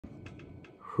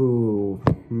Whew,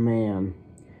 man.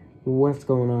 What's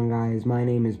going on, guys? My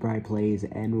name is Bry Plays,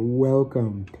 and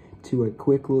welcome to a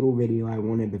quick little video I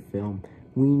wanted to film.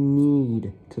 We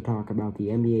need to talk about the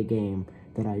NBA game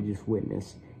that I just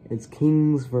witnessed. It's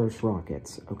Kings vs.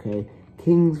 Rockets, okay?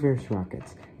 Kings vs.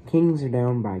 Rockets. Kings are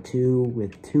down by 2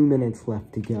 with 2 minutes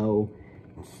left to go.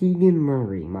 Keegan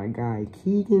Murray, my guy,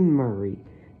 Keegan Murray,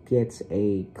 gets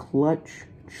a clutch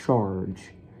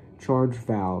charge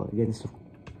foul against.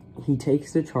 He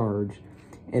takes the charge,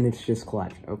 and it's just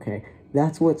clutch, okay?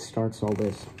 That's what starts all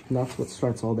this.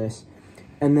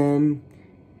 And then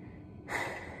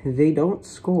they don't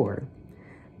score,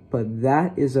 but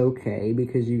that is okay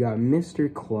because you got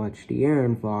Mr. Clutch,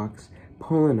 De'Aaron Fox,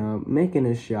 pulling up, making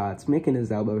his shots, making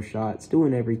his elbow shots,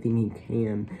 doing everything he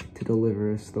can to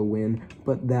deliver us the win.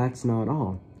 But that's not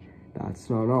all.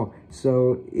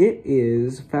 So it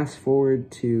is, fast forward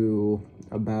to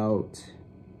about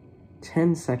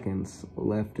 10 seconds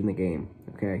left in the game,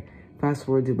 okay? Fast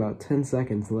forward to about 10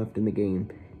 seconds left in the game.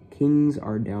 Kings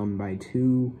are down by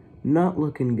 2, not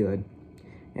looking good,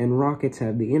 and Rockets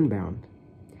have the inbound.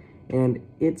 And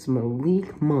it's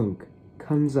Malik Monk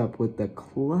comes up with the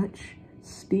clutch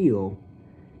steal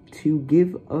to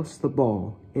give us the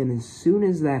ball. And as soon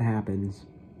as that happens,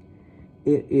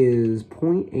 it is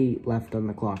 0.8 left on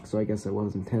the clock. So I guess it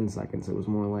wasn't 10 seconds. It was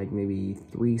more like maybe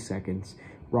 3 seconds.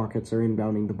 Rockets are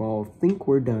inbounding the ball.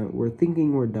 We're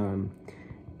thinking we're done.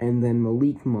 And then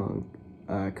Malik Monk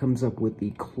comes up with the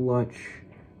clutch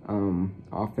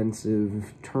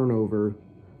offensive turnover,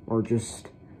 or just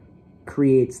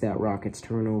creates that Rockets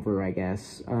turnover, I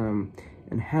guess, and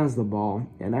has the ball.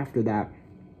 And after that,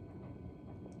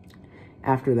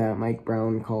 Mike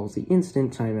Brown calls the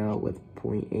instant timeout with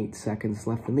 0.8 seconds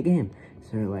left in the game.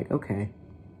 So they're like, okay,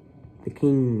 the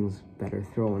Kings better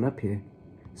throwing up here.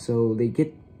 So they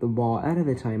get the ball out of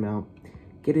the timeout,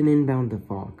 get an inbound to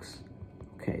Fox.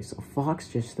 Okay, so Fox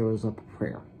just throws up a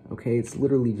prayer. Okay, it's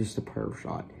literally just a prayer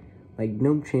shot. Like,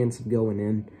 no chance of going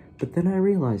in. But then I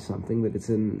realized something, that it's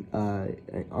an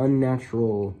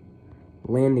unnatural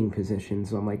landing position.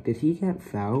 So I'm like, did he get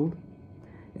fouled?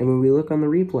 And when we look on the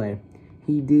replay,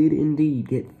 he did indeed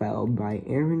get fouled by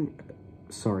Aaron.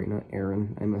 Sorry, not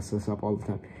Aaron. I mess this up all the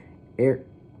time.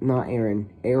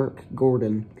 Eric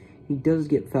Gordon. He does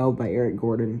get fouled by Eric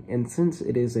Gordon. And since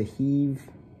it is a heave,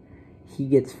 he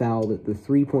gets fouled at the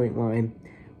 3-point line,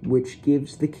 which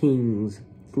gives the Kings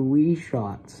 3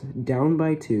 shots, down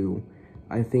by 2.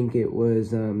 I think it was,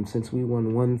 since we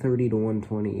won 130 to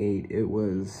 128, it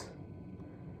was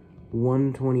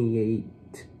 128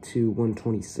 to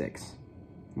 126.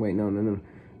 Wait, no.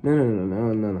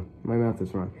 My math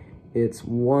is wrong. It's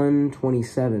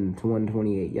 127 to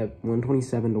 128. Yep,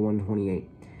 127 to 128.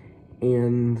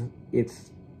 And it's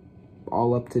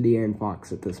all up to De'Aaron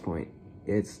Fox at this point.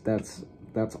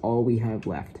 That's all we have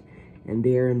left. And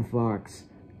De'Aaron Fox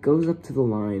goes up to the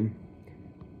line.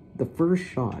 The first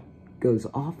shot goes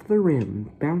off the rim,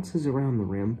 bounces around the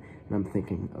rim, and I'm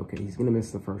thinking, okay, he's gonna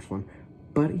miss the first one.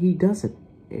 But he doesn't.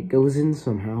 It goes in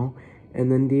somehow,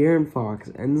 and then De'Aaron Fox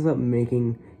ends up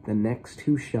making the next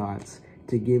 2 shots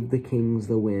to give the Kings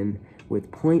the win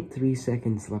with 0.3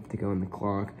 seconds left to go on the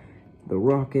clock. The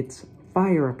Rockets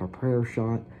fire up a prayer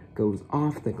shot, goes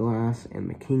off the glass, and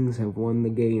the Kings have won the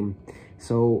game.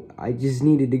 So I just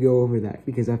needed to go over that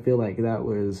because I feel like that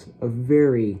was a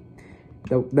very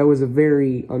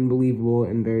unbelievable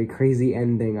and very crazy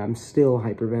ending. I'm still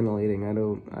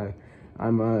hyperventilating.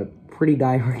 I'm a pretty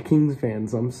diehard Kings fan,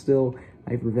 so I'm still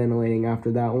hyperventilating after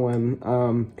that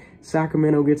one.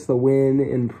 Sacramento gets the win,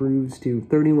 improves to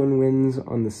 31 wins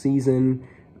on the season,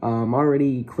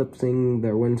 already eclipsing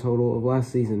their win total of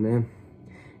last season, man.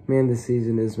 Man, this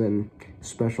season has been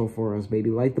special for us,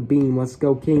 baby. Light the beam. Let's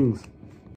go, Kings.